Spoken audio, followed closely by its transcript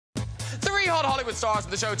3 hot Hollywood stars on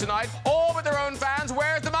the show tonight, all with their own fans.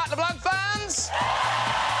 Where's the Metta Leblanc fans?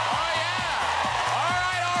 Oh, yeah.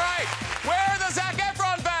 All right. Where are the Zac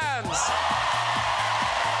Efron fans?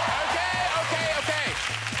 Okay.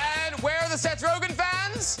 And where are the Seth Rogen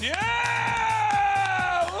fans?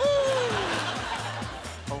 Yeah! Woo!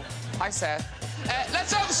 Oh, hi, Seth. Let's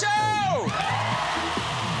start the show!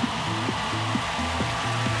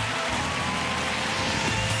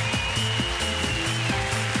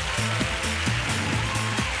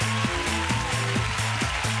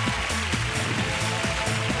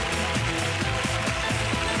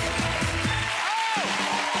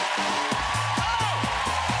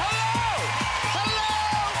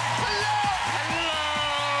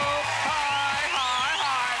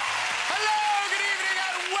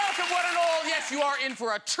 You are in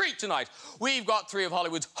for a treat tonight. We've got 3 of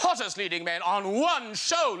Hollywood's hottest leading men on one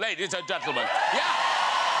show, ladies and gentlemen. Yeah.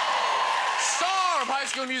 Star of High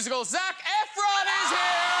School Musical, Zac Efron is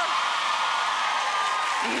here.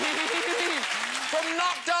 From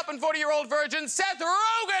Knocked Up and 40-Year-Old Virgin, Seth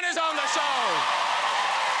Rogen is on the show.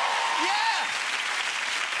 Yeah.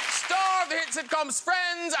 Star of the hit sitcoms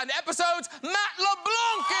Friends and Episodes, Metta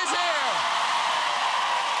Leblanc is here.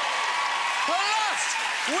 Plus,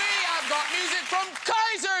 we have got music from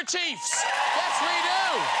Kaiser Chiefs. Yes, we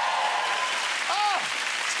do. Oh,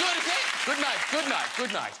 it's good, isn't it?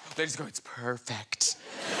 Good night. Ladies and go, it's perfect. It's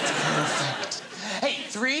perfect. Hey,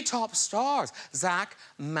 3 top stars, Zac,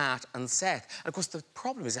 Matt, and Seth. And, of course, the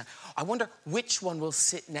problem is, I wonder which one will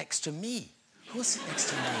sit next to me. Who will sit next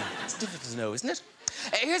to me? It's difficult to know, isn't it?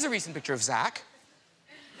 Here's a recent picture of Zac.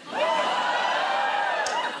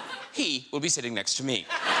 He will be sitting next to me.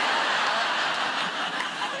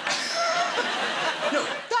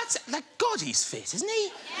 Like, God, he's fit, isn't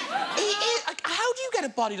he? He is. Like, how do you get a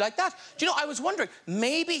body like that? Do you know, I was wondering,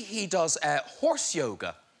 maybe he does horse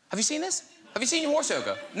yoga. Have you seen this? Have you seen horse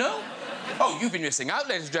yoga? No? Oh, you've been missing out,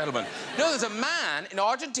 ladies and gentlemen. No, there's a man in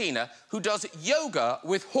Argentina who does yoga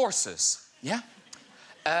with horses. Yeah?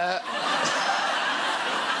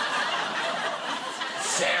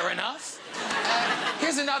 Fair enough.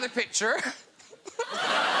 Here's another picture.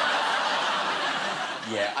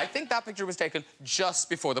 Yeah, I think that picture was taken just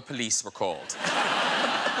before the police were called.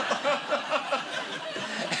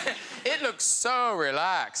 It looks so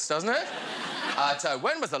relaxed, doesn't it?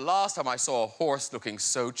 When was the last time I saw a horse looking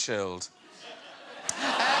so chilled? You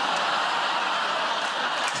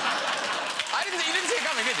didn't see it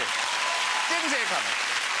coming, did you? Didn't see it coming.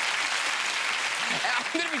 I'm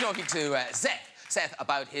going to be talking to Seth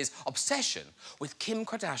about his obsession with Kim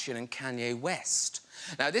Kardashian and Kanye West.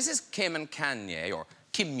 Now, this is Kim and Kanye, or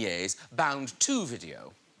Kimye's Bound 2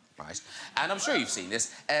 video, right? And I'm sure you've seen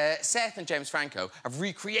this. Seth and James Franco have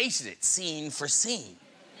recreated it scene for scene.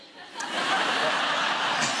 In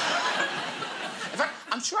fact,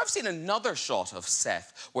 I'm sure I've seen another shot of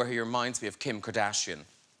Seth where he reminds me of Kim Kardashian.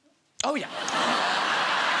 Oh, yeah.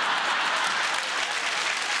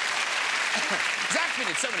 Zac's been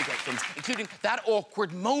in so many great films, including that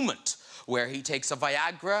awkward moment where he takes a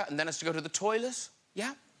Viagra and then has to go to the toilet.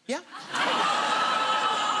 Yeah?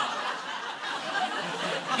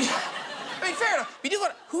 I mean, fair enough. But you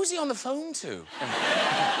got, who's he on the phone to?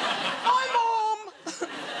 Hi, Mom.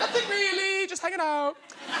 Nothing really, just hanging out.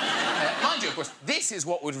 Mind you, of course, this is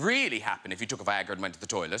what would really happen if you took a Viagra and went to the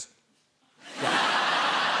toilet. Hey,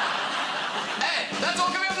 that's all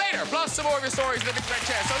coming up later. Plus some more of your stories in the big red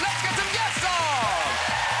chair. So let's get some guests on.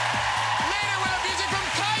 Later, we'll have music from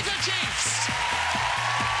Kaiser Chiefs.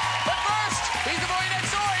 But first, he's the boy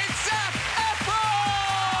next door. It's Zac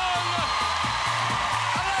Efron.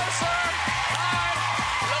 Hello, sir. Hi.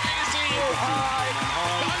 Lovely to see you. Hi.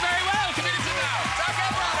 Done very well. Come in and sit down. Zac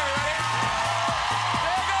Efron, are you ready?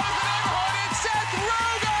 There goes the neighborhood. It's Seth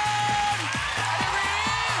Rogen. And it really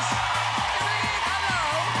is. Hello.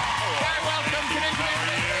 Very welcome. Come in.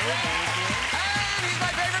 And he's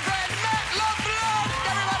my favorite friend, Metta Leblanc,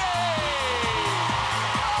 everybody.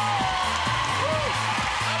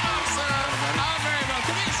 Hello, sir. I'm very well.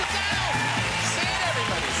 Come in, sit down. Sit,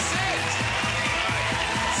 everybody. Sit.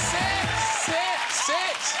 Sit.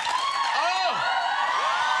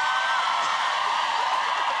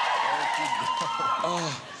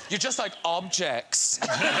 Oh, you're just like objects.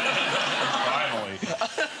 Finally.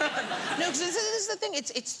 No, because this is the thing.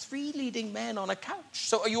 It's 3 leading men on a couch.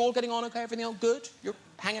 So are you all getting on okay? Everything all good? You're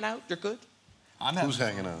hanging out? You're good? Who's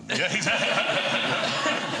hanging out? Yeah, exactly.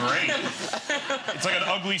 Great. It's like an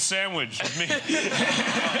ugly sandwich with me.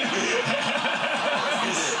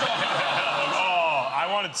 Oh, I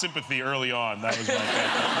wanted sympathy early on. That was my thing.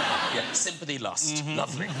 Yeah, sympathy, lust.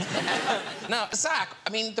 Lovely. Now, Zac, I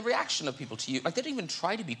mean, the reaction of people to you, like, they don't even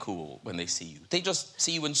try to be cool when they see you. They just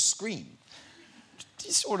see you and scream.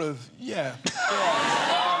 Sort of, yeah.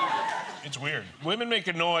 It's weird. Women make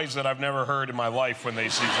a noise that I've never heard in my life when they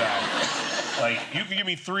see Zac. Like, you could give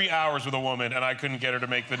me 3 hours with a woman and I couldn't get her to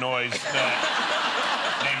make the noise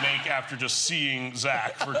that they make after just seeing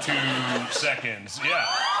Zac for 2 seconds. Yeah.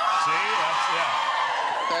 See? That's, yeah.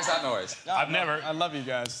 There's that noise. I love you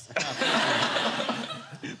guys.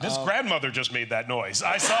 This grandmother just made that noise.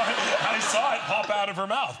 I saw it pop out of her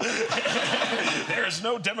mouth. There is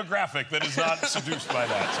no demographic that is not seduced by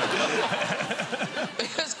that.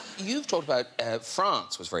 Because you've talked about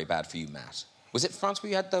France was very bad for you, Matt. Was it France where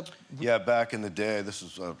you had the... Yeah, back in the day. This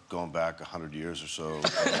is going back 100 years or so.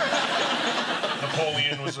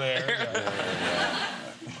 Napoleon was there. Yeah.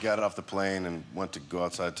 Got off the plane and went to go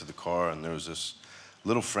outside to the car, and there was this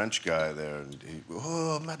little French guy there, and he,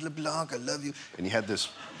 oh, Mette Leblanc, I love you. And he had this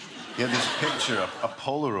picture, a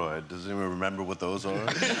Polaroid. Does anyone remember what those are? It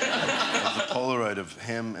was a Polaroid of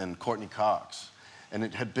him and Courtney Cox. And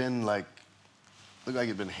it had been like, looked like it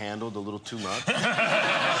had been handled a little too much. Don't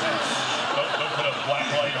put a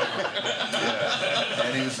black light over it. Yeah.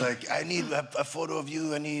 And he was like, I need a photo of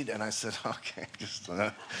you, and I said, okay, just, and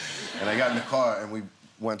I got in the car, and we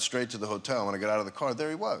went straight to the hotel. When I got out of the car, there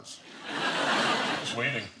he was. Just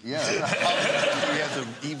waiting. Yeah. He has an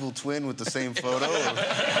evil twin with the same photo.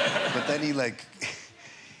 But then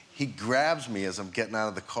he grabs me as I'm getting out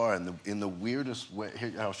of the car in the weirdest way.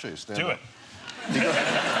 Here, I'll show you. Stand Do up. it.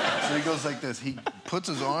 So he goes like this. He puts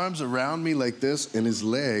his arms around me like this and his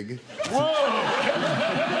leg. Whoa!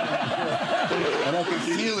 And I can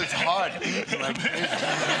feel his heart.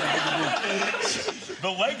 The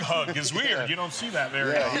leg hug is weird. You don't see that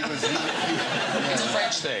very often. It's a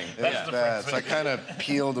French thing. That's the French So I kind of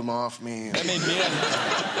peeled him off me. That made me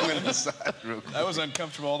Went to the side real quick. I was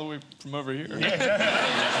uncomfortable all the way from over here. Because,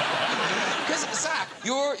 Zac,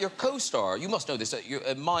 your co-star, you must know this, you're,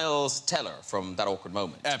 Miles Teller from That Awkward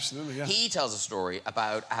Moment. Absolutely, yeah. He tells a story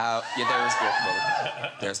about how... Yeah, there's the awkward moment.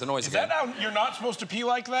 There's the noise again. Is that how you're not supposed to pee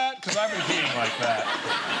like that? Because I've been peeing like that.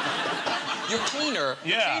 Your cleaner,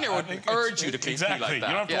 would urge you to pee exactly. like that.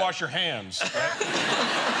 You don't have to wash your hands. Right?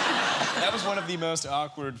 That was one of the most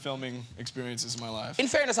awkward filming experiences of my life. In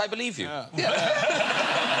fairness, I believe you. Yeah.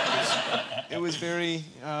 It was very...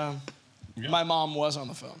 My mom was on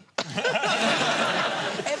the phone.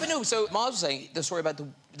 But no, so Miles was saying the story about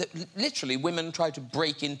literally women try to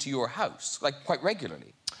break into your house, like, quite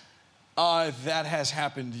regularly. That has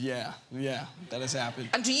happened, yeah. Yeah, that has happened.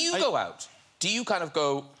 And do you go out? Do you kind of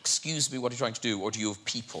go, excuse me, what are you trying to do? Or do you have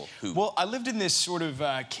people who... Well, I lived in this sort of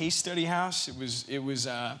case study house. It was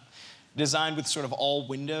designed with sort of all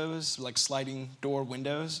windows, like sliding door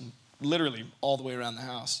windows, and literally all the way around the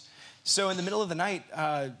house. So in the middle of the night,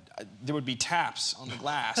 there would be taps on the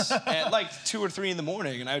glass at like 2 or 3 in the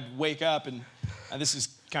morning, and I'd wake up, and this is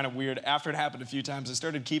kind of weird. After it happened a few times, I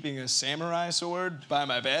started keeping a samurai sword by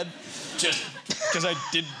my bed, just because I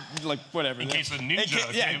did, like, whatever. In case the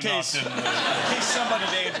ninja in case somebody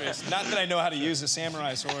dangerous. Not that I know how to use a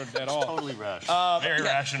samurai sword at all. Totally rash. Very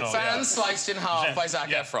rational. Fans sliced in half by Zac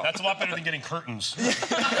Efron. That's a lot better than getting curtains.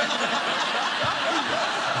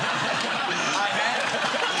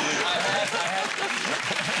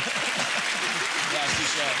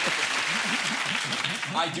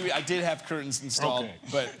 I did have curtains installed,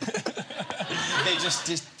 but they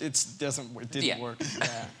didn't work.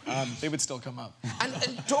 Yeah. They would still come up. And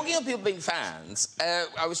talking of people being fans,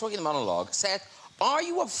 I was talking in the monologue. Seth, are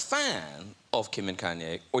you a fan of Kim and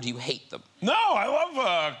Kanye, or do you hate them? No, I love.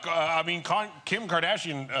 I mean, Kim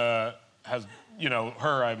Kardashian has, you know,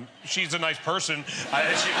 her. She's a nice person.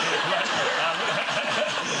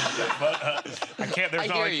 But I can't.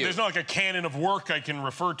 There's not like a canon of work I can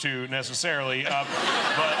refer to necessarily.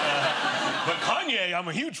 But Kanye, I'm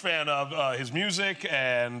a huge fan of his music,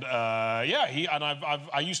 and yeah, we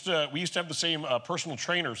used to have the same personal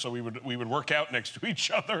trainer, so we would work out next to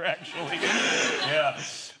each other actually. Yeah,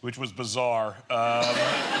 which was bizarre.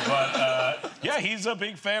 Yeah, he's a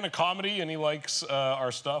big fan of comedy, and he likes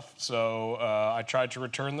our stuff. So I tried to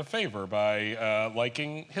return the favor by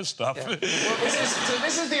liking his stuff. Yeah. Well,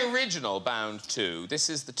 this is the original Bound 2. This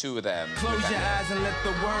is the two of them. Close your eyes and let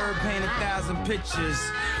the word paint 1,000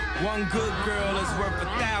 pictures. One good girl is worth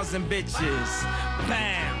 1,000 bitches.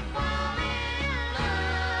 Bam!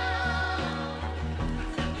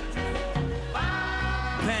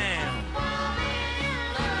 Bam!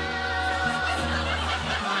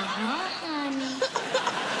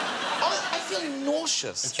 Oh, I feel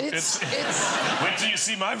nauseous. It's... Wait till you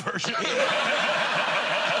see my version.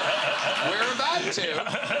 We're about to.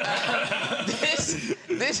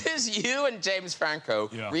 This is you and James Franco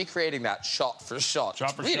recreating that shot for shot.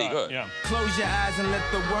 Shot for really shot, good. yeah. Close your eyes and let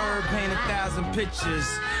the word paint 1,000 pictures.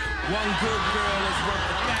 One good girl is worth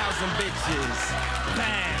 1,000 bitches.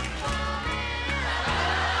 Bam!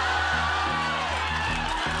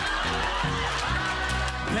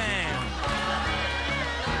 Bam!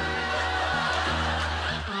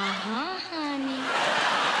 Honey.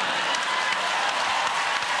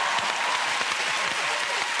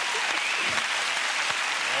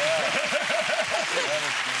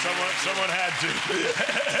 Someone had to.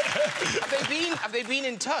 Have they been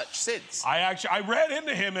in touch since? I ran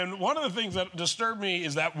into him, and one of the things that disturbed me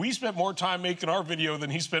is that we spent more time making our video than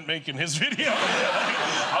he spent making his video.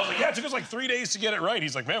 I was like, yeah, it took us like 3 days to get it right.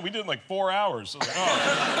 He's like, man, we did it in like 4 hours. I was like,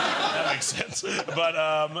 oh, that makes sense. But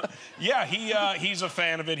yeah, he's a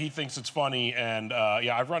fan of it. He thinks it's funny, and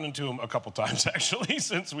yeah, I've run into him a couple times actually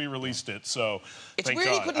since we released it. So it's thank weird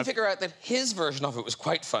God. he couldn't figure out that his version of it was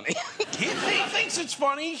quite funny. He thinks it's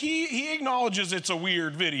funny. He acknowledges it's a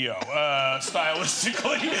weird video,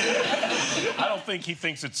 stylistically. I don't think he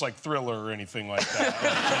thinks it's like Thriller or anything like that.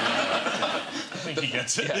 I think he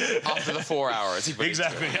gets it. Yeah, after the 4 hours.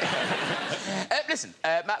 Exactly. Listen,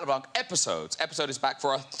 Matt LeBlanc, episodes. Episode is back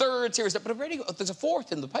for our 3rd series, but already there's a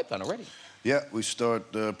 4th in the pipeline already. Yeah, we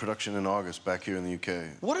start production in August back here in the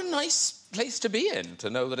UK. What a nice place to be in, to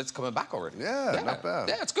know that it's coming back already. Yeah, not bad.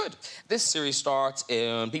 Yeah, it's good. This series starts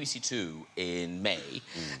on BBC Two in May.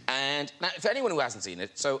 And now, for anyone who hasn't seen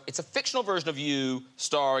it, so it's a fictional version of you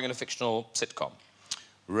starring in a fictional sitcom.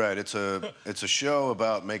 Right, it's a show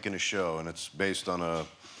about making a show, and it's based on a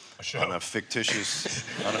fictitious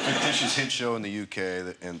hit show in the UK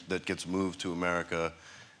that gets moved to America.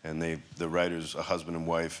 And the writers, a husband and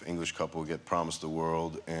wife, English couple, get promised the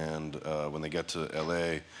world, and when they get to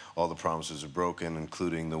LA, all the promises are broken,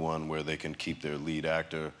 including the one where they can keep their lead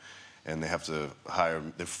actor, and they have to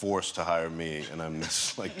they're forced to hire me, and I'm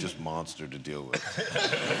this just monster to deal with.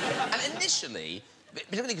 And initially,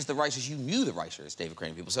 particularly because the writers, you knew the writers, David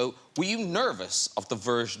Crane people, so were you nervous of the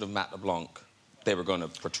version of Matt LeBlanc they were going to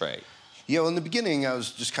portray? Yeah, well, in the beginning, I was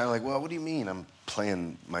just kind of like, well, what do you mean I'm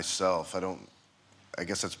playing myself? I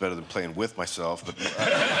guess that's better than playing with myself, but...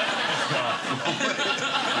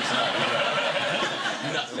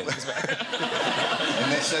 Nothing.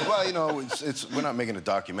 And they said, well, you know, we're not making a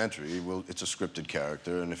documentary. It's a scripted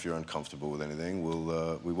character, and if you're uncomfortable with anything,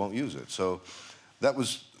 we won't use it. So that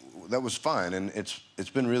was fine, and it's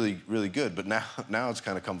been really, really good. But now it's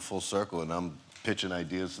kind of come full circle, and I'm pitching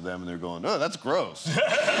ideas to them, and they're going, oh, that's gross.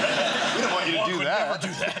 We don't want you to do that. Never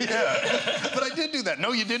do that. Yeah. But I did do that.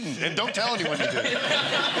 No, you didn't. And don't tell anyone you did.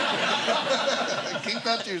 Keep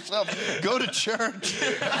that to yourself. Go to church.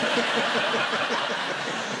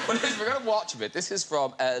 Well, we're going to watch a bit. This is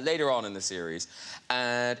from later on in the series,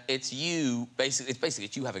 and it's you, basically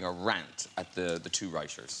it's you having a rant at the two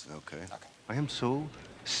writers. Okay. I am so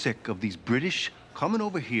sick of these British coming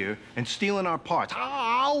over here and stealing our parts.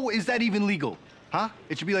 How is that even legal? Huh?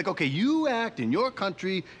 It should be like, okay, you act in your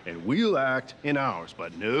country and we'll act in ours.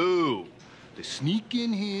 But no, they sneak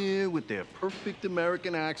in here with their perfect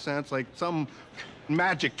American accents like some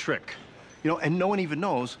magic trick. You know, and no one even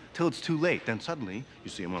knows till it's too late. Then suddenly you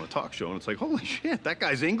see them on a talk show and it's like, holy shit, that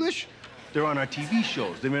guy's English? They're on our TV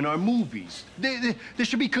shows, they're in our movies. There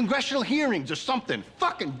should be congressional hearings or something.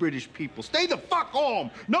 Fucking British people, stay the fuck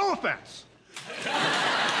home. No offense.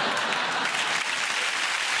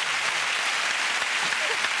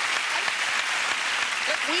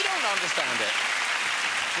 We don't understand it.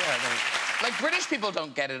 Yeah, Like, British people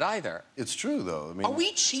don't get it either. it's true, though. I mean, Are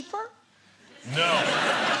we cheaper? No.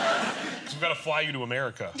 Because we've got to fly you to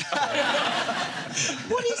America.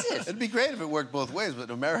 What is it? it'd be great if it worked both ways, but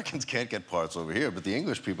Americans can't get parts over here, but the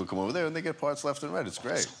English people come over there and they get parts left and right. It's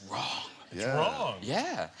great. It's wrong. It's wrong.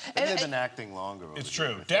 Yeah. And they've been acting longer. It's over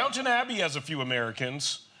true. here. Downton Abbey has a few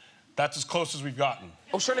Americans. That's as close as we've gotten.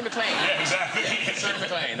 Oh, Shirley MacLaine. Yeah, exactly. Yeah, Shirley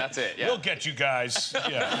MacLaine, that's it, yeah. We'll get you guys.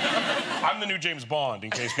 Yeah. I'm the new James Bond, in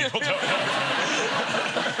case people don't know.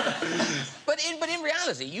 But in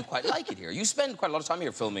reality, you quite like it here. You spend quite a lot of time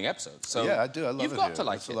here filming episodes. So Yeah, I do. I love it You've got here. to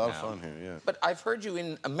like it's it a lot now. of fun here, yeah. But I've heard you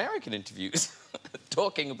in American interviews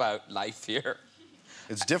talking about life here.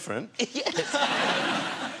 It's different. Yes.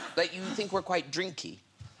 Like, you think we're quite drinky.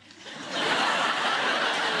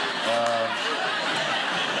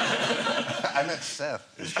 I met Seth.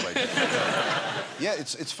 Yeah,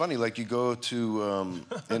 it's funny. Like, you go to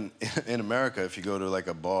in America, if you go to like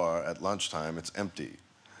a bar at lunchtime, it's empty.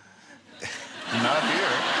 Not here.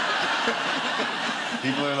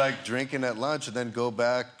 People are like drinking at lunch and then go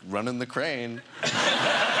back running the crane.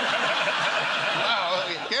 Wow,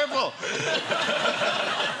 careful.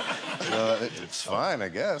 It's fine, I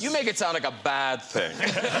guess. You make it sound like a bad thing.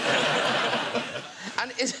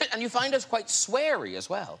 And you find us quite sweary as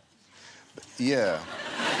well. Yeah.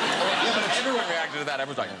 Everyone reacted to that.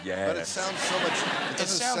 Everyone's like, yeah. But it sounds so much... It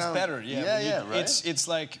sounds better, yeah. Yeah, right? It's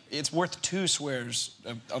like, it's worth 2 swears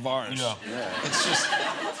of ours. Yeah. It's just...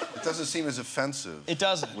 It doesn't seem as offensive. It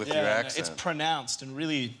doesn't. With your accent. It's pronounced and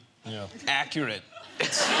really accurate.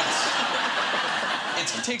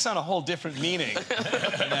 It takes on a whole different meaning.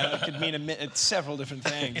 It could mean several different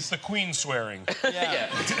things. It's the Queen swearing. Yeah,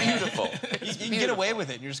 it's beautiful. You can get away with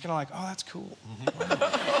it, and you're just kind of like, oh, that's cool.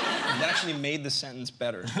 That actually made the sentence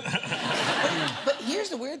better. But here's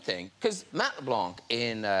the weird thing, because Matt LeBlanc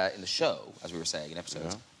in the show, as we were saying in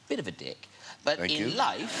episodes, bit of a dick. But in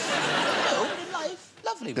life,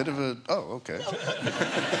 lovely Bit man. of a... Oh, okay.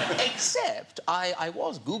 Except I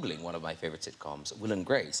was Googling one of my favourite sitcoms, Will and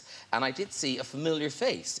Grace, and I did see a familiar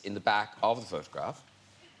face in the back of the photograph.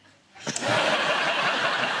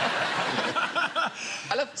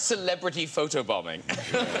 I love celebrity photobombing.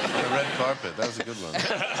 On the red carpet. That was a good one.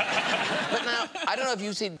 But now, I don't know if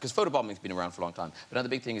you've seen, because photobombing's been around for a long time, but now the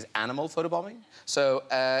big thing is animal photobombing. So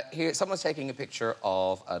here, someone's taking a picture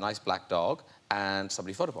of a nice black dog, and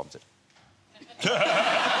somebody photobombs it.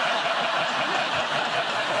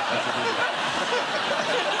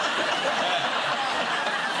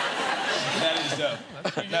 That is dope.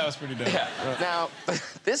 That was pretty dope. Yeah. Now,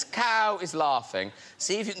 this cow is laughing.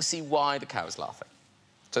 See if you can see why the cow is laughing.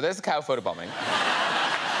 So there's the cow photobombing.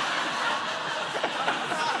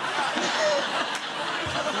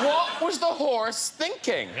 What was the horse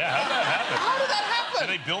thinking? Yeah, how'd that happen? How did that happen? Did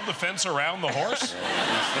they build the fence around the horse?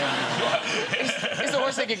 Is the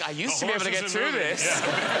horse thinking, I used to be able to get through this?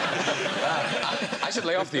 Yeah. I should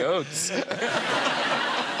lay off the oats.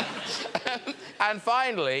 And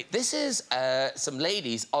finally, this is some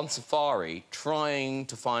ladies on safari trying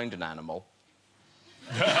to find an animal.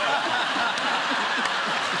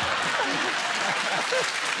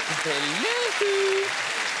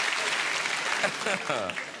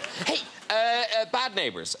 Hello. Hey, Bad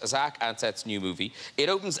Neighbours, Zac and Seth's new movie. It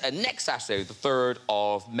opens next Saturday, the 3rd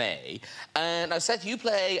of May. And now, Seth, you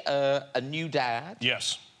play a new dad.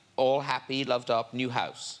 Yes. All happy, loved up, new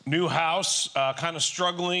house. New house, kind of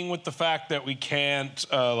struggling with the fact that we can't,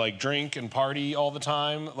 like, drink and party all the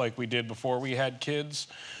time like we did before we had kids,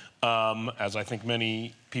 as I think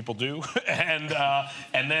many people do. And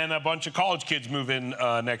then a bunch of college kids move in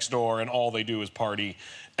next door, and all they do is party.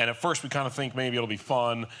 And at first, we kind of think maybe it'll be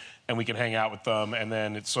fun, and we can hang out with them, and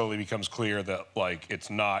then it slowly becomes clear that, like, it's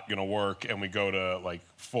not gonna work, and we go to, like,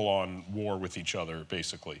 full-on war with each other,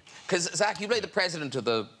 basically. Because, Zac, you play the president of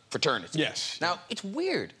the fraternity. Yes. Now, it's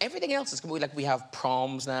weird. Everything else is like we have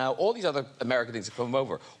proms now. All these other American things have come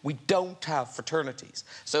over. We don't have fraternities.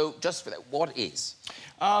 So, just for that, what is?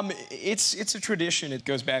 It's a tradition. It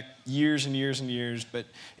goes back years and years and years. But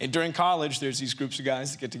during college, there's these groups of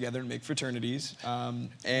guys that get together and make fraternities.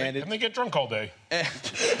 And they get drunk all day.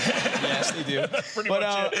 Yes, they do. Pretty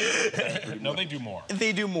much it. No, they do more.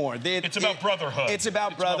 They do more. It's about brotherhood. It's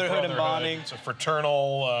about brotherhood and bonding. It's a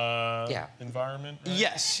fraternal environment. Right?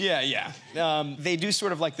 Yes, yeah. They do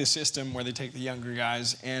sort of like this system where they take the younger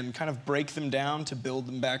guys and kind of break them down to build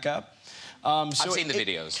them back up. I've seen the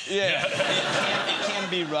videos. Yeah, it can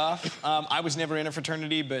be rough. I was never in a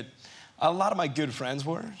fraternity, but a lot of my good friends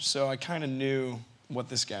were, so I kind of knew what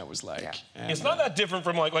this guy was like. Yeah. And, It's not that different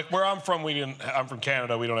from like where I'm from. I'm from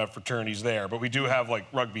Canada. We don't have fraternities there, but we do have like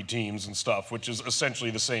rugby teams and stuff, which is essentially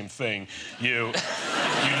the same thing. You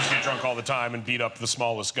just get drunk all the time and beat up the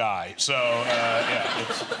smallest guy. So yeah,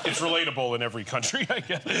 it's relatable in every country, I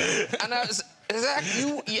guess. And Zac, as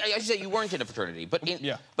you say, you weren't in a fraternity, but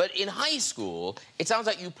in high school, it sounds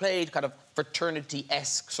like you played kind of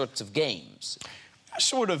fraternity-esque sorts of games.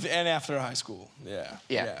 Sort of, and after high school, yeah.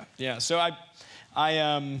 So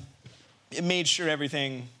I made sure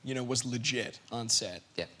everything, was legit on set.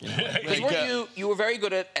 Yeah. Because you were very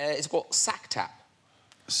good at, it's called sack tap.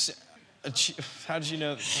 How did you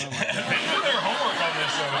know? Oh my God. They did their homework on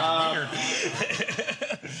this, so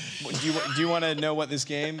it's weird. Do you want to know what this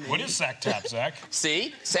game is? What is sack tap, Zac?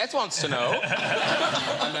 See? Seth wants to know.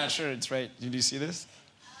 I'm not sure it's right. Did you see this?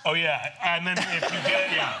 Oh, yeah. And then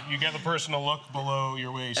if you get the person to look below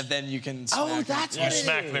your waist. And then you can smack Oh, that's what it is. You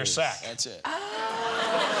smack their sack. That's it.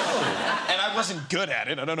 Oh. And I wasn't good at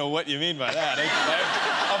it. I don't know what you mean by that. I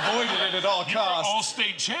avoided it at all costs. You were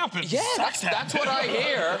all-state champion. Yeah, that's what I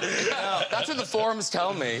hear. That's what the forums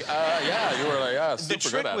tell me. Yeah, you were like, super good at it. The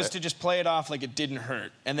trick was to just play it off like it didn't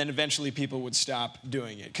hurt, and then eventually people would stop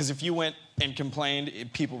doing it. Because if you went and complained,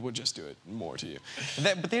 people would just do it more to you.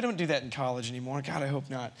 But they don't do that in college anymore. God, I hope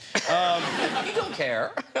not. You don't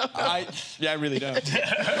care. I really don't.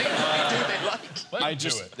 I do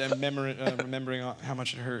just am remembering how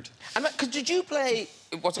much it hurt. And did you play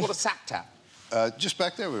what's called a sack tap? Just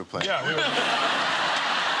back there we were playing. Yeah, we were.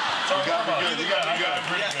 You got me good. You got me good.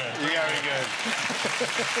 You got me good.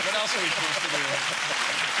 What else are we supposed to do?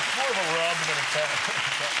 More of a rub than a tap.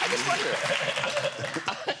 I just wonder.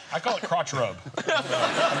 I call it crotch rub.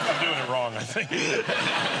 I'm doing it wrong, I think.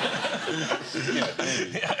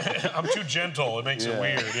 Yeah, I'm too gentle. It makes it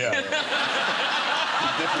weird. Yeah.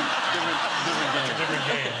 Different game. Different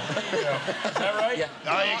game. Yeah. Is that right? Yeah.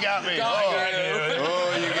 Oh, you got me. Oh,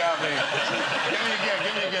 you got me. Give me again.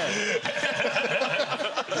 Give me again.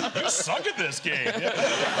 You suck at this game. Yeah.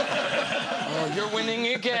 Oh, you're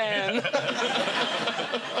winning again.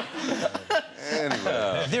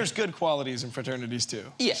 Anyway. There's good qualities in fraternities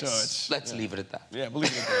too. Yes. So it's, let's leave it at that. Yeah,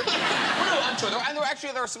 believe it or not. Well, I'm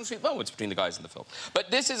sure there are some sweet moments between the guys in the film.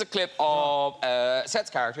 But this is a clip of Seth's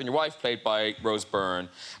character and your wife, played by Rose Byrne,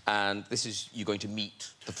 and this is you going to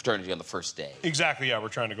meet the fraternity on the first day. Exactly, yeah. We're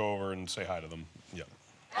trying to go over and say hi to them. Yeah.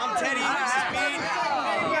 I'm Teddy, this is Pete.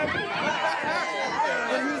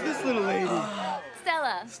 And who's this little lady?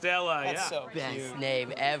 Stella. Stella, That's so cute. Best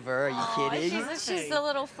name ever. Are you kidding? She's a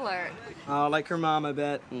little flirt. Oh, like her mom, I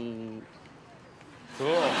bet.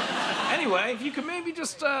 Cool. Anyway, if you could maybe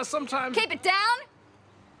just sometime... Keep it down.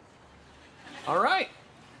 All right.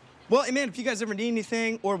 Well, hey man, if you guys ever need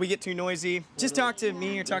anything or we get too noisy, just talk to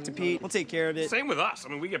me or talk to Pete. We'll take care of it. Same with us. I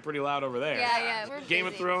mean, we get pretty loud over there. Yeah, we're Game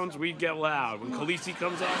of busy. Thrones, we get loud. When Khaleesi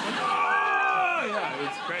comes on, like, oh, yeah,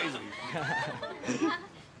 it's crazy.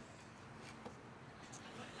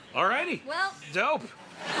 All righty. Well, Dope.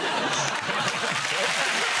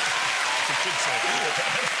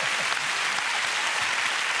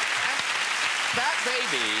 That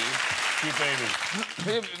baby. Cute babies.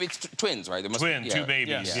 It's twins, right? There must Twin, be, two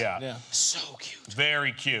babies, yeah. Yeah. So cute.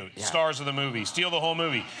 Very cute. Yeah. Stars of the movie. Steal the whole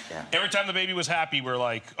movie. Yeah. Every time the baby was happy, we're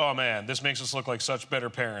like, oh man, this makes us look like such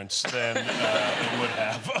better parents than it would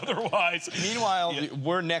have otherwise. Meanwhile,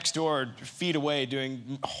 we're next door, feet away,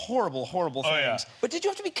 doing horrible, horrible things. Oh, yeah. But did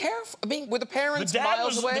you have to be careful? I mean, were the parents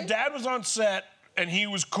miles away? The dad was on set, and he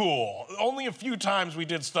was cool. Only a few times we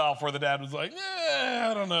did stuff where the dad was like,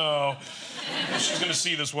 I don't know. She's gonna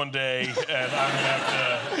see this one day, and I'm gonna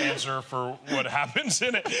have to answer for what happens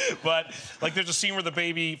in it. But, like, there's a scene where the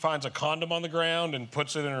baby finds a condom on the ground and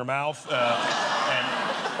puts it in her mouth,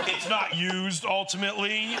 and it's not used,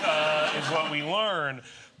 ultimately, is what we learn.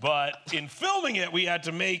 But in filming it, we had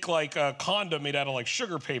to make, like, a condom made out of, like,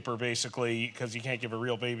 sugar paper, basically, because you can't give a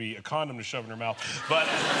real baby a condom to shove in her mouth. But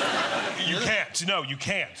you can't. No, you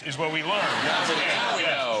can't, is what we learned. Now we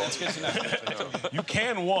know. That's good to know. You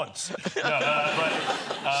can once. No,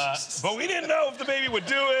 but we didn't know if the baby would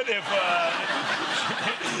do it,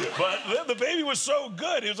 but the baby was so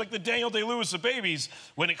good. It was like the Daniel Day-Lewis of babies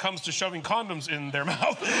when it comes to shoving condoms in their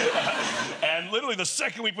mouth. And literally the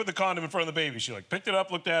second we put the condom in front of the baby, she, like, picked it up,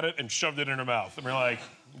 looked at it, and shoved it in her mouth. And we're like,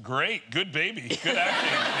 great, good baby, good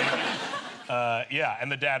acting, baby. Yeah, and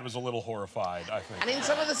the dad was a little horrified, I think. And in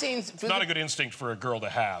some of the scenes... It's not a good instinct for a girl to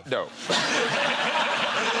have. No.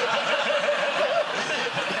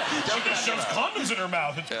 She just shoves condoms in her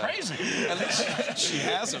mouth. It's crazy. She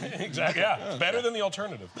has them. Exactly, yeah. Better than the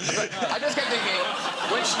alternative. I just kept thinking,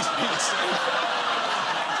 when she's being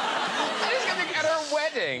I just kept thinking, at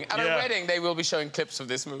her wedding, they will be showing clips of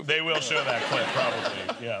this movie. They will show that clip,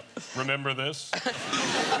 probably, yeah. Remember this?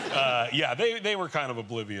 Yeah, they were kind of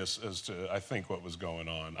oblivious as to, I think, what was going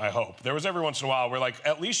on, I hope. There was every once in a while where, like,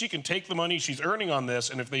 at least she can take the money she's earning on this,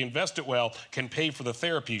 and if they invest it well, can pay for the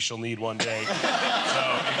therapy she'll need one day. So it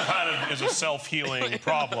kind of is a self-healing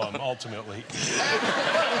problem, ultimately.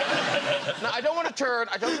 Now, I don't want to turn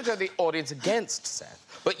the audience against Seth,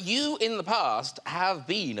 but you, in the past, have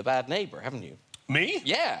been a bad neighbor, haven't you? Me?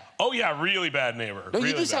 Yeah. Oh, yeah, really bad neighbor. No, really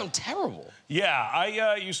you do bad. sound terrible. Yeah,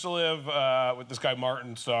 I used to live with this guy,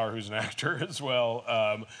 Martin Starr, who's an actor as well.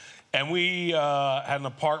 And we had an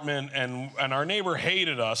apartment, and our neighbor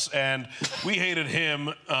hated us, and we hated him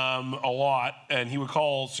a lot. And he would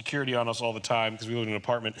call security on us all the time because we lived in an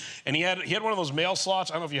apartment. And he had one of those mail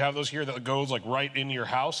slots. I don't know if you have those here that goes, like, right into your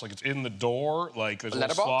house, like it's in the door, like there's a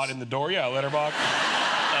little slot in the door. Yeah, a letterbox.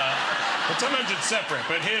 But sometimes it's separate,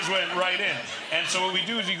 but his went right in. And so what we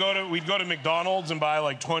do is we'd go to McDonald's and buy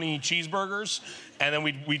like 20 cheeseburgers, and then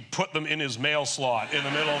we'd put them in his mail slot in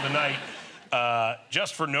the middle of the night,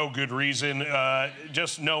 just for no good reason,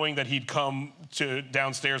 just knowing that he'd come to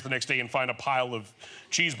downstairs the next day and find a pile of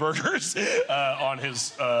cheeseburgers on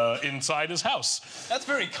his inside his house. That's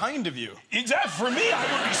very kind of you. Exactly. For me, I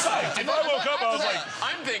would be psyched. If I woke up, I was like,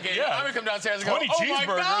 I'm thinking, yeah, I'm gonna come downstairs and go, 20 oh cheeseburgers,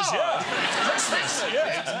 my God. yeah. It's Christmas.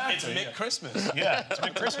 Yeah, It's mid-Christmas. yeah, it's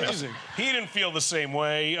been Christmas. Amazing. He didn't feel the same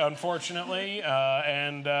way, unfortunately,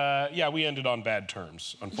 yeah, we ended on bad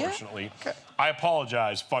terms, unfortunately. Yeah? Okay. I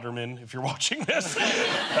apologize, Futterman, if you're watching this.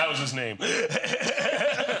 That was his name.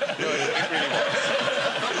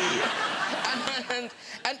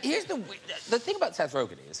 And here's the thing about Seth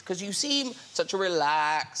Rogen is, because you seem such a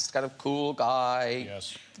relaxed, kind of cool guy.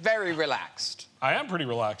 Yes. Very relaxed. I am pretty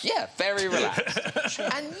relaxed. Yeah, very relaxed.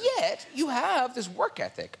 And yet, you have this work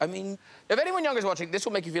ethic. I mean, if anyone younger is watching, this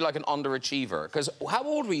will make you feel like an underachiever. Because how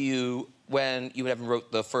old were you when you and Evan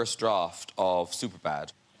wrote the first draft of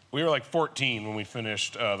Superbad? We were like 14 when we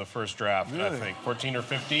finished the first draft, I think. 14 or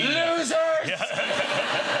 15. Losers! Yeah.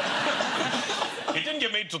 It didn't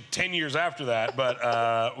get made till 10 years after that,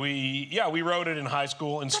 but we wrote it in high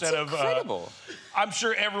school instead That's incredible. I'm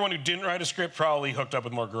sure everyone who didn't write a script probably hooked up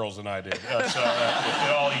with more girls than I did. So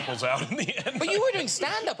it all equals out in the end. But you were doing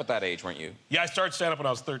stand-up at that age, weren't you? Yeah, I started stand-up when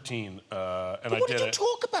I was 13, and But I what did did you it.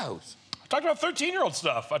 talk about? I talked about 13-year-old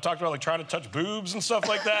stuff. I talked about like trying to touch boobs and stuff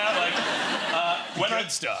like that. When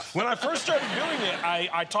I first started doing it,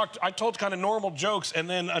 I told kind of normal jokes, and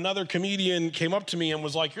then another comedian came up to me and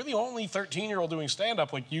was like, "You're the only 13-year-old doing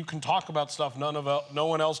stand-up. Like you can talk about stuff no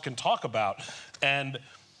one else can talk about." And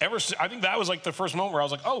I think that was like the first moment where I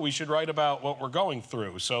was like, "Oh, we should write about what we're going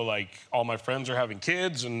through." So like all my friends are having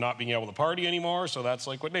kids and not being able to party anymore. So that's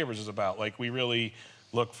like what Neighbors is about. Like we really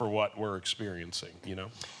look for what we're experiencing, you know.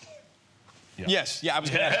 Yeah. Yes, yeah, I was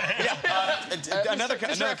gonna another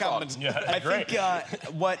compliment. Yeah, I great.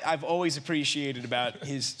 think what I've always appreciated about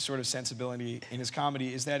his sort of sensibility in his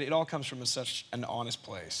comedy is that it all comes from such an honest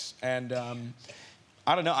place. And I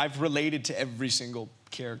don't know, I've related to every single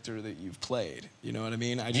character that you've played. You know what I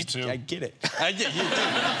mean? I too. I get it. I get you too.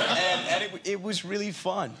 And it was really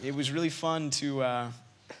fun. It was really fun to, I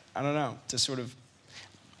don't know, to sort of.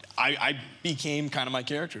 I became kind of my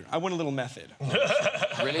character. I went a little method.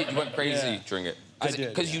 Really? You went crazy during it? I did.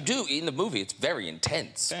 Because you do, in the movie, it's very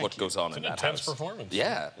intense what goes on in that house. Intense performance.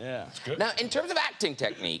 Yeah. Yeah. It's good. Now, in terms of acting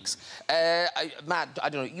techniques, Matt, I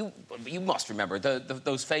don't know, you must remember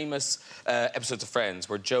those famous episodes of Friends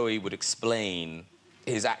where Joey would explain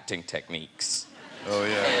his acting techniques. Oh,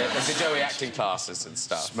 yeah. Like the Joey acting classes and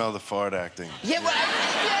stuff. Smell the fart acting. Yeah, well,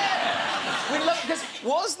 yeah. We love, because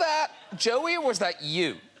was that Joey or was that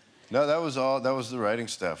you? No, that was the writing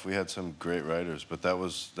staff. We had some great writers, but that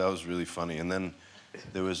was really funny. And then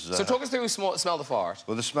there was... So talk us through Smell the Fart.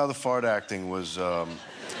 Well, the Smell the Fart acting was when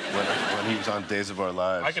he was on Days of Our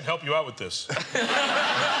Lives. I can help you out with this. It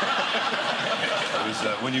was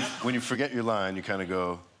when you forget your line, you kind of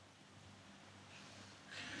go...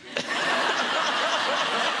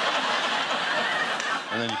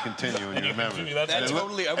 And then you continue and you remember. That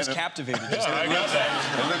totally, I was captivated. Yeah, I got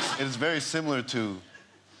that. It's very similar to...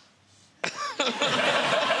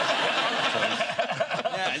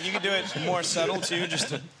 Yeah, and you can do it more subtle too, just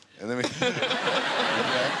to. And then we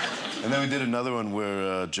did another one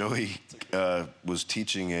where Joey was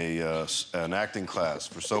teaching an acting class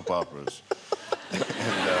for soap operas. And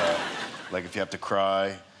like if you have to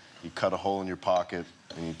cry, you cut a hole in your pocket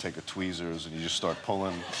and you take a tweezers and you just start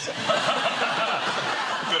pulling.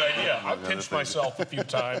 Good idea. I've pinched myself a few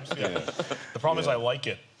times. Yeah. The problem is I like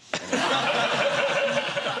it.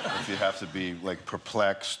 If you have to be like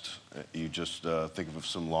perplexed, you just think of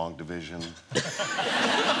some long division. It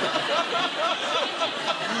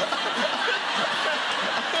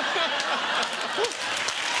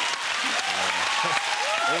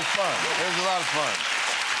was fun. It was a lot of fun.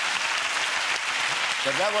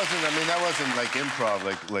 But that wasn't like improv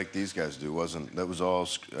like these guys do. That was all.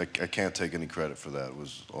 I can't take any credit for that. It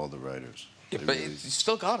was all the writers. Yeah, but you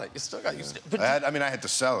still got it. You still got it. But I had to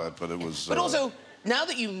sell it, but it was. But also, now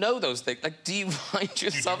that you know those things, like, do you find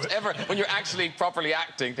yourself ever, when you're actually properly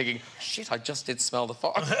acting, thinking, shit, I just did smell the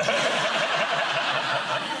fart?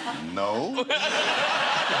 No.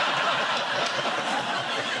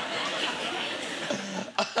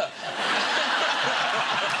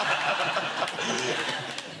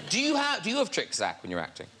 Do you have tricks, Zach, when you're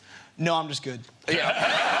acting? No, I'm just good. Yeah.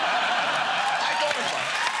 I thought as well.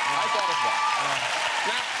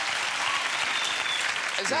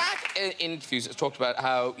 Now, Zach in interviews has talked about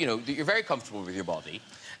how, you know, that you're very comfortable with your body.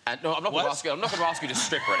 And no, I'm not going to ask you to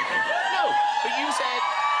strip or anything. No, but you said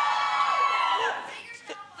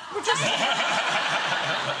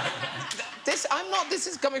this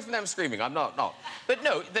is coming from them screaming. I'm not. But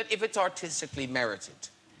no, that if it's artistically merited.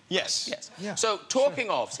 Yes. Yes. Yeah, So talking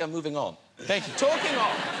of, see, I'm moving on. Thank you.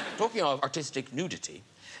 Talking of artistic nudity,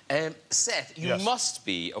 Seth, you must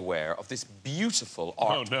be aware of this beautiful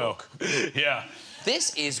art book. Yeah.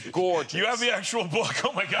 This is gorgeous. You have the actual book?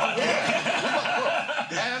 Oh, my God.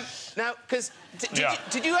 Now, because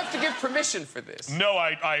did you have to give permission for this? No,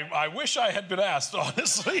 I wish I had been asked,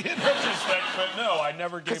 honestly, in retrospect, but no, I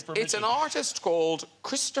never gave permission. It's an artist called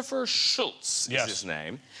Christopher Schultz, is his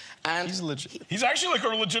name. And he's actually like a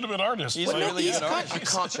legitimate artist. He's a really good artist. I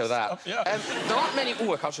can't show that. There aren't many.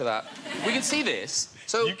 Oh, I can't show that. We can see this.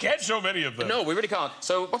 So you can't show many of them. No, we really can't.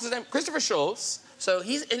 So what's his name? Christopher Schultz. So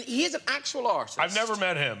he is an actual artist. I've never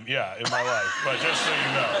met him, in my life, but just so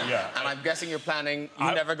you know, And I'm guessing you're planning,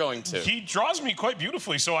 you're never going to. He draws me quite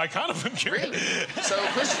beautifully, so I kind of am curious. Really? So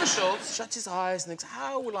Christopher Schultz shuts his eyes and thinks,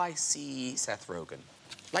 how will I see Seth Rogen?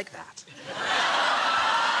 Like that.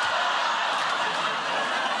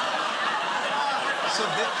 So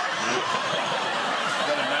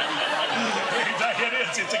It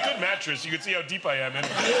is. It's a good mattress. You can see how deep I am in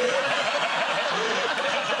it.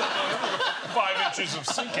 5 inches of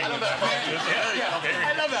sinking. I love that.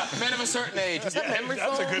 I love that. Men of a certain age. Is that memory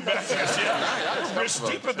foam? That's a good mattress, Wrist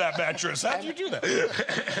deep in that mattress. How'd you do that?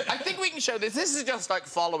 I think we can show this. This is just like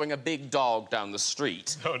following a big dog down the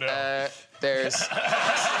street. Oh, no. There's...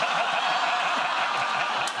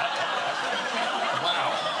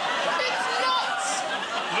 Wow. It's nuts!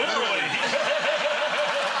 Literally.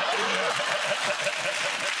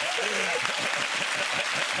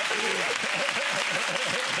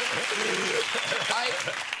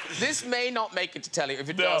 This may not make it to telly. If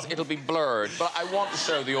it does, it'll be blurred. But I want to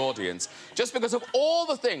show the audience, just because of all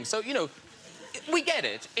the things. So, you know, we get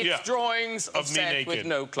it. It's drawings of Seth with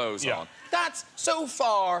no clothes on. That's so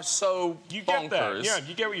far so you bonkers. Get that. Yeah,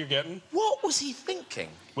 you get what you're getting. What was he thinking?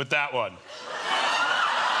 With that one.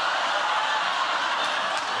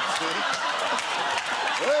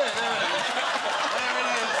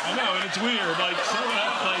 I know, and it's weird. Like,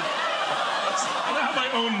 I know how my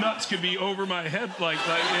own nuts could be over my head. Like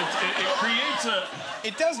it creates a...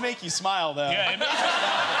 It does make you smile, though. Yeah, it makes you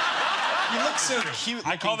smile. You look so cute.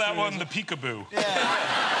 I call that one the peekaboo. Yeah.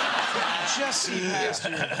 Just see past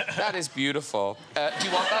you. That is beautiful. Do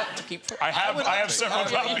you want that to keep? I have several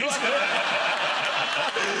copies.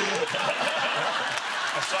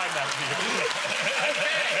 I'll sign that for you.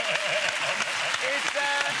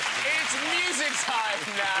 It's music time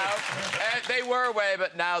now. They were away,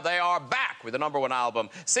 but now they are back with the #1 album,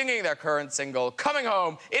 singing their current single, Coming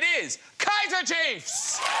Home. It is Kaiser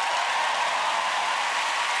Chiefs!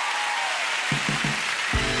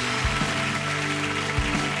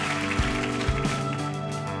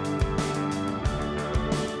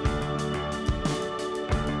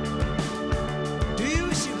 Do you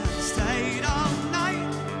wish you had stayed all night?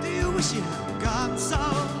 Do you wish you had gone so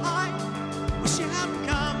high? Wish you hadn't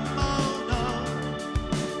come, oh no,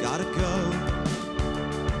 gotta go.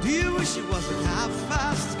 Do you wish it wasn't half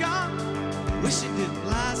past gone? Wish it didn't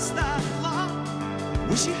last that long?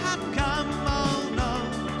 Wish you hadn't come, oh no,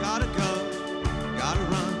 gotta go, gotta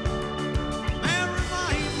run. May I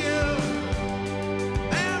remind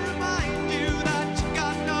you that you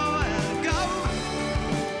got nowhere to go.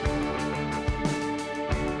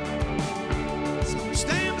 So we're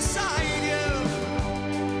staying beside you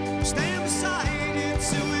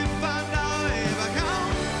till we find our way back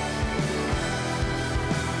home.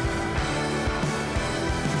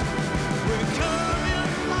 We're coming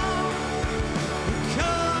home, we're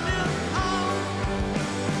coming home.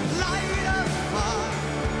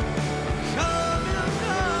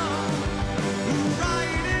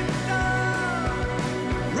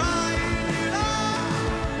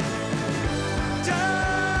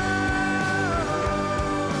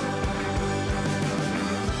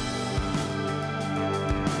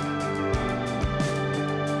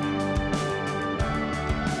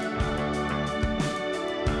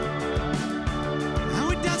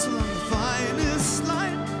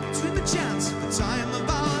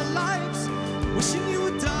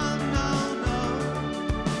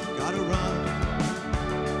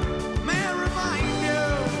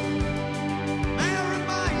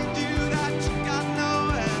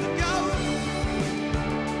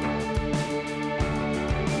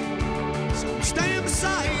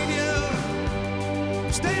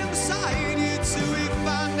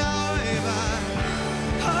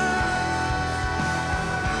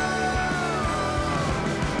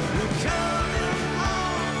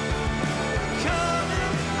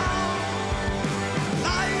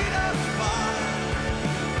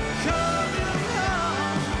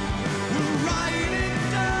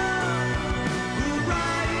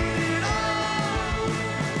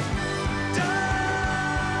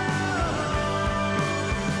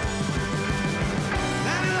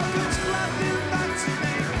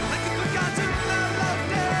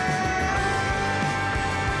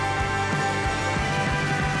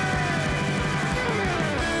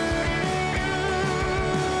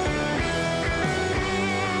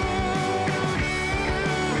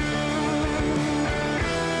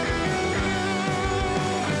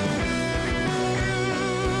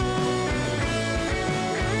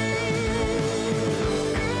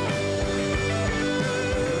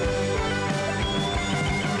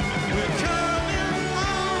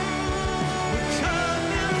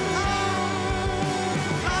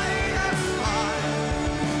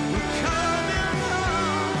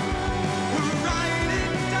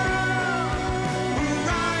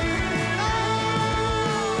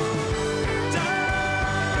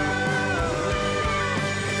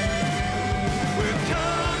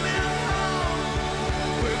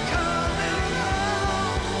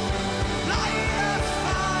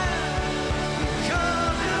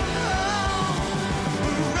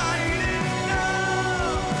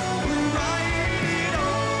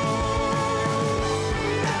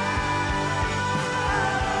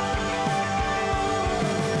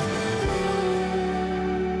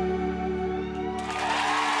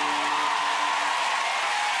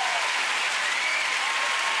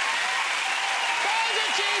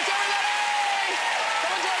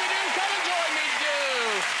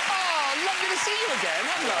 again.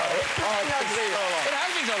 Hello. Oh, it has been so long. It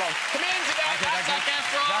has been so long. Come in today, Zac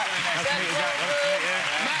Efron, Seth Rogen,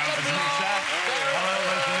 Metta Leblanc. Hello,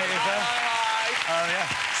 nice to meet you, sir. Hi. Oh,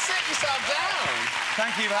 yeah. Sit yourself down.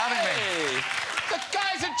 Thank you for having me. The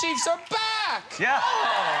Kaiser Chiefs are back. Yeah.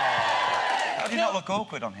 How do you not look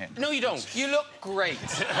awkward on here? No, you don't. You look great. You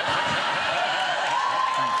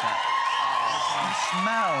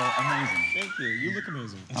smell amazing. Thank you. You look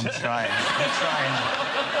amazing. I'm trying. I'm trying.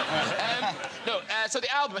 So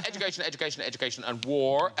the album, Education, Education, Education and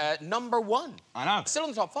War, #1. I know. Still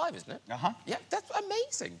in the top 5, isn't it? Uh-huh. Yeah, that's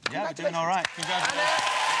amazing. Yeah, we're doing all right. Congratulations.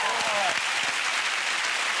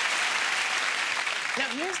 Now,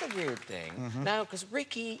 here's the weird thing. Now, because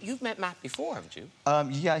Ricky, you've met Matt before, haven't you?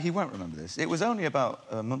 Yeah, he won't remember this. It was only about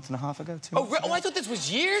a month and a half ago, 2 months ago. I thought this was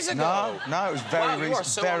years ago. No, it was very, you are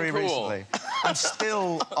so very uncool. recently. I'm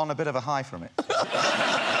still on a bit of a high from it. Do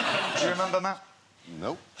you remember, Matt?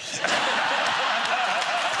 Nope.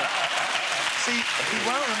 See, he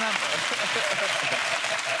won't remember.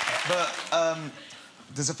 But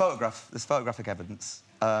there's a photograph. There's photographic evidence.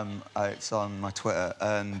 It's on my Twitter,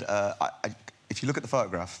 and if you look at the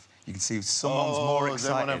photograph, you can see someone's more excited. Does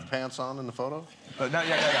everyone have pants on in the photo? But no,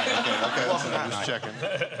 yeah. Okay, I'm just checking.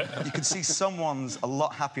 You can see someone's a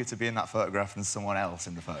lot happier to be in that photograph than someone else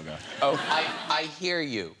in the photograph. Oh, I hear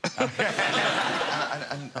you.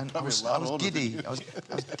 And I was giddy. I was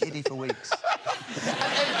giddy for weeks.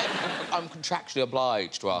 I'm contractually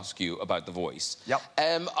obliged to ask you about the voice. Yep.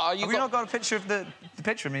 Have we not got a picture of the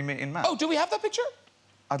picture of me meeting Matt? Oh, do we have that picture?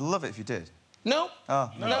 I'd love it if you did. No.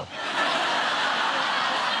 Oh, no.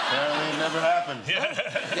 Apparently it never happened.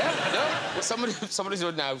 Yeah, no. Well, somebody's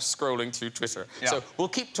now scrolling through Twitter. Yeah. So we'll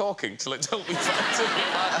keep talking till we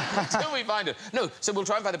find it. No, so we'll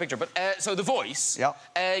try and find the picture. But so the voice. Yeah.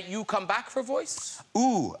 You come back for voice?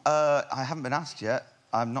 Ooh, I haven't been asked yet.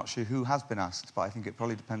 I'm not sure who has been asked, but I think it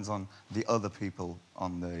probably depends on the other people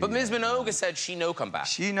on the... But Ms. Minogue said she no come back.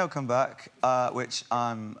 She no come back, which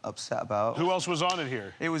I'm upset about. Who else was on it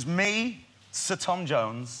here? It was me, Sir Tom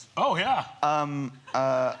Jones. Oh, yeah.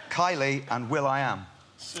 Kylie and Will.i.am.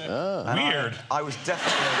 Weird. I was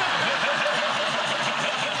definitely...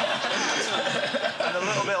 And a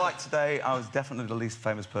little bit like today, I was definitely the least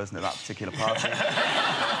famous person at that particular party.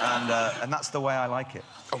 And that's the way I like it.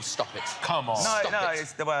 Oh, stop it. Come on. No,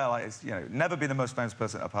 it's the way I like it. It's, you know, never be the most famous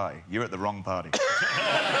person at a party. You're at the wrong party.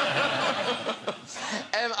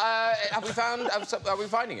 Are we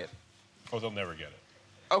finding it? Oh, they'll never get it.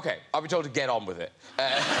 OK, I'll be told to get on with it.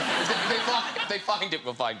 If they find it,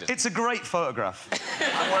 we'll find it. It's a great photograph.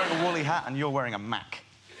 I'm wearing a woolly hat and you're wearing a Mac.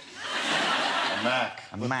 A Mac.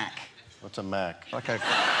 A Mac. What's a Mac? Okay.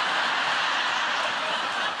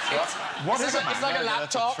 What is it? It's like a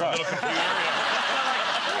laptop. A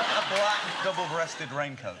black double-breasted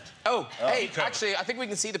raincoat. Oh, hey, actually, I think we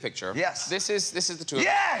can see the picture. Yes. This is the two of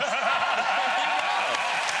them. Yes!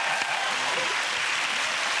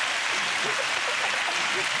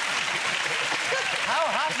 How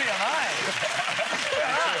happy am I?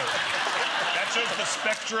 That shows the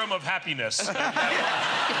spectrum of happiness in that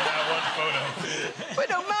one photo. But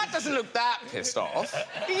no, Matt doesn't look that pissed off.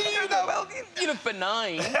 You look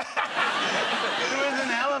benign. There is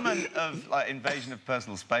an element of, like, invasion of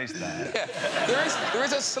personal space there. Yeah, there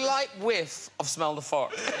is a slight whiff of smell the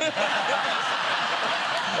fart.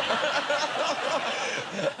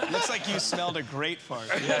 Looks like you smelled a great fart.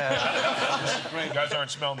 Yeah. Great. You guys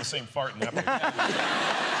aren't smelling the same fart in that picture.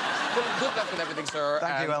 Well, good luck with everything, sir.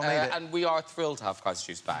 Thank you, I'll need it. And we are thrilled to have Kaiser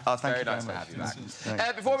Chiefs back. Oh, thank you very nice very to much. have you back.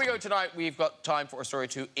 Thanks. Before we go tonight, we've got time for a story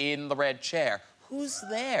to In the Red Chair. Who's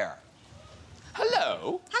there?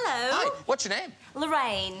 Hello. Hello. Hi. What's your name?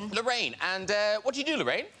 Lorraine. Lorraine. And what do you do,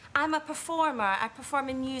 Lorraine? I'm a performer. I perform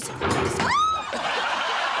in musicals.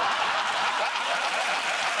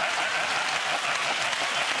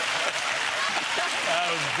 That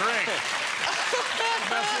was great.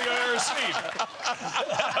 Best thing I've ever seen.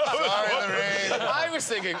 Sorry, Lorraine. I was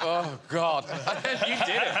thinking, oh, God. And then you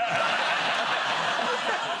did it.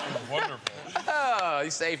 Wonderful. Oh,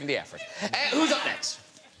 you're saving the effort. Who's up next?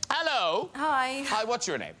 Hello. Hi. Hi, what's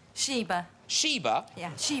your name? Sheba. Sheba?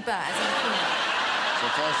 Yeah, Sheba as in queen. So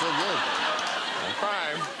far, so good. No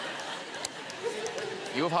crime.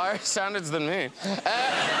 You have higher standards than me.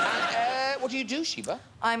 What do you do, Sheba?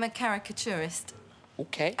 I'm a caricaturist.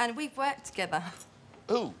 OK. And we've worked together.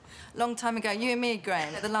 Who? Long time ago, you and me,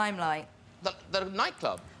 Graham, at the Limelight. The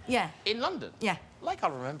nightclub? Yeah. In London? Yeah. Like I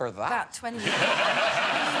remember that. About 20 years ago. Before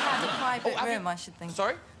you had a private room, I should think.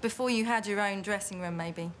 Sorry? Before you had your own dressing room,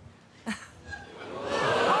 maybe. I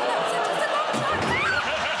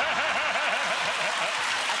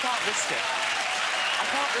can't risk it. I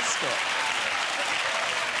can't risk it.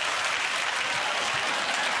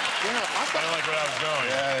 I don't like where I was going.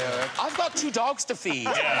 Yeah. I've got 2 dogs to feed.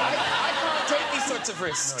 Yeah. I can't take these sorts of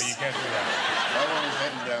risks. No, you can't do that. That one was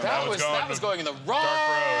heading down. That was going in the wrong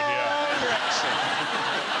direction.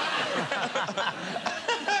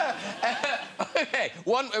 Okay,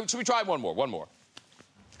 should we try one more? One more.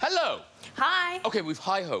 Hello. Hi. Okay, we've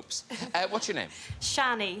high hopes. What's your name?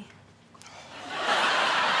 Shani.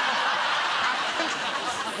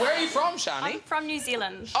 Where are you from, Shani? I'm from New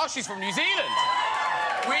Zealand. Oh, she's from New Zealand.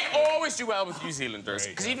 We always do well with New Zealanders,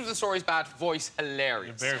 because even if the story's bad, voice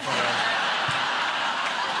hilarious. You're very funny.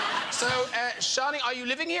 So, Shani, are you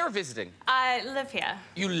living here or visiting? I live here.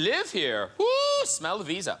 You live here? Woo! Smell the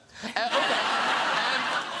visa. Okay.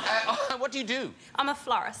 What do you do? I'm a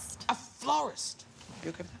florist. A florist. You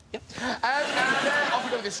okay with that? Yep. Off we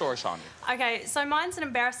go with your story, Shani. Okay, so mine's an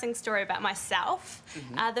embarrassing story about myself.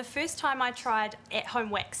 The first time I tried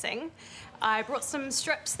at-home waxing, I brought some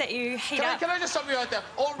strips that you heat up. Can I just stop you right there?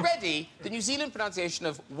 Already, the New Zealand pronunciation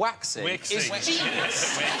of waxing is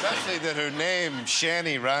genius. Especially that her name,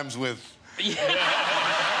 Shani, rhymes with... Yeah.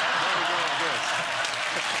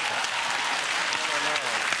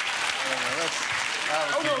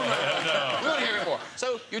 Oh, no. We want to hear it more.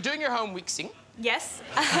 So, you're doing your home waxing? Yes.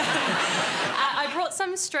 I brought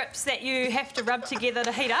some strips that you have to rub together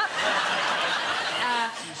to heat up.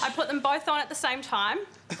 I put them both on at the same time.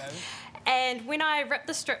 And when I ripped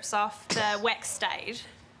the strips off, the wax stayed.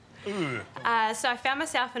 So I found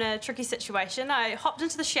myself in a tricky situation. I hopped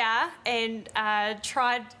into the shower and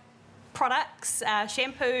tried products,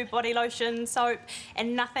 shampoo, body lotion, soap,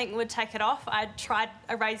 and nothing would take it off. I tried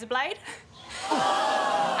a razor blade.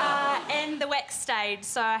 And the wax stayed,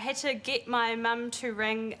 so I had to get my mum to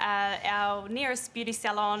ring our nearest beauty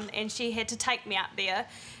salon, and she had to take me up there.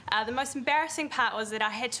 The most embarrassing part was that I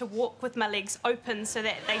had to walk with my legs open so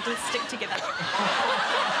that they didn't stick together. That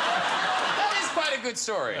is quite a good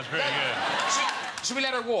story. That's pretty good. Should we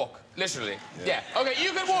let her walk? Literally. Yeah. Okay,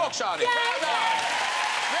 you can walk, Shani. Yay! Well done.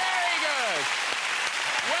 Very good.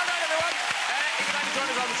 Well done, everyone. If you'd like to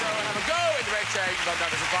join us on the show and have a go in the red chair, you can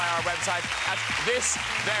contact us via our website at this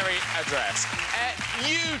very address.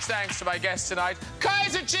 Huge thanks to my guests tonight,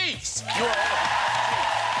 Kaiser Chiefs. You are all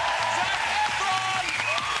Zac Efron,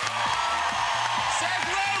 Seth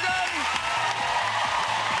Rogen,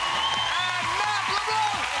 and Metta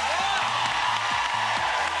Leblanc.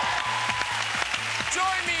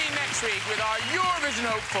 Join me next week with our Eurovision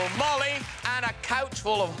hopeful Molly and a couch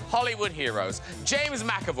full of Hollywood heroes. James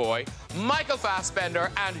McAvoy, Michael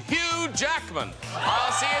Fassbender, and Hugh Jackman.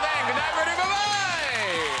 I'll see you then. Good night, everybody.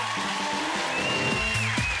 Bye-bye.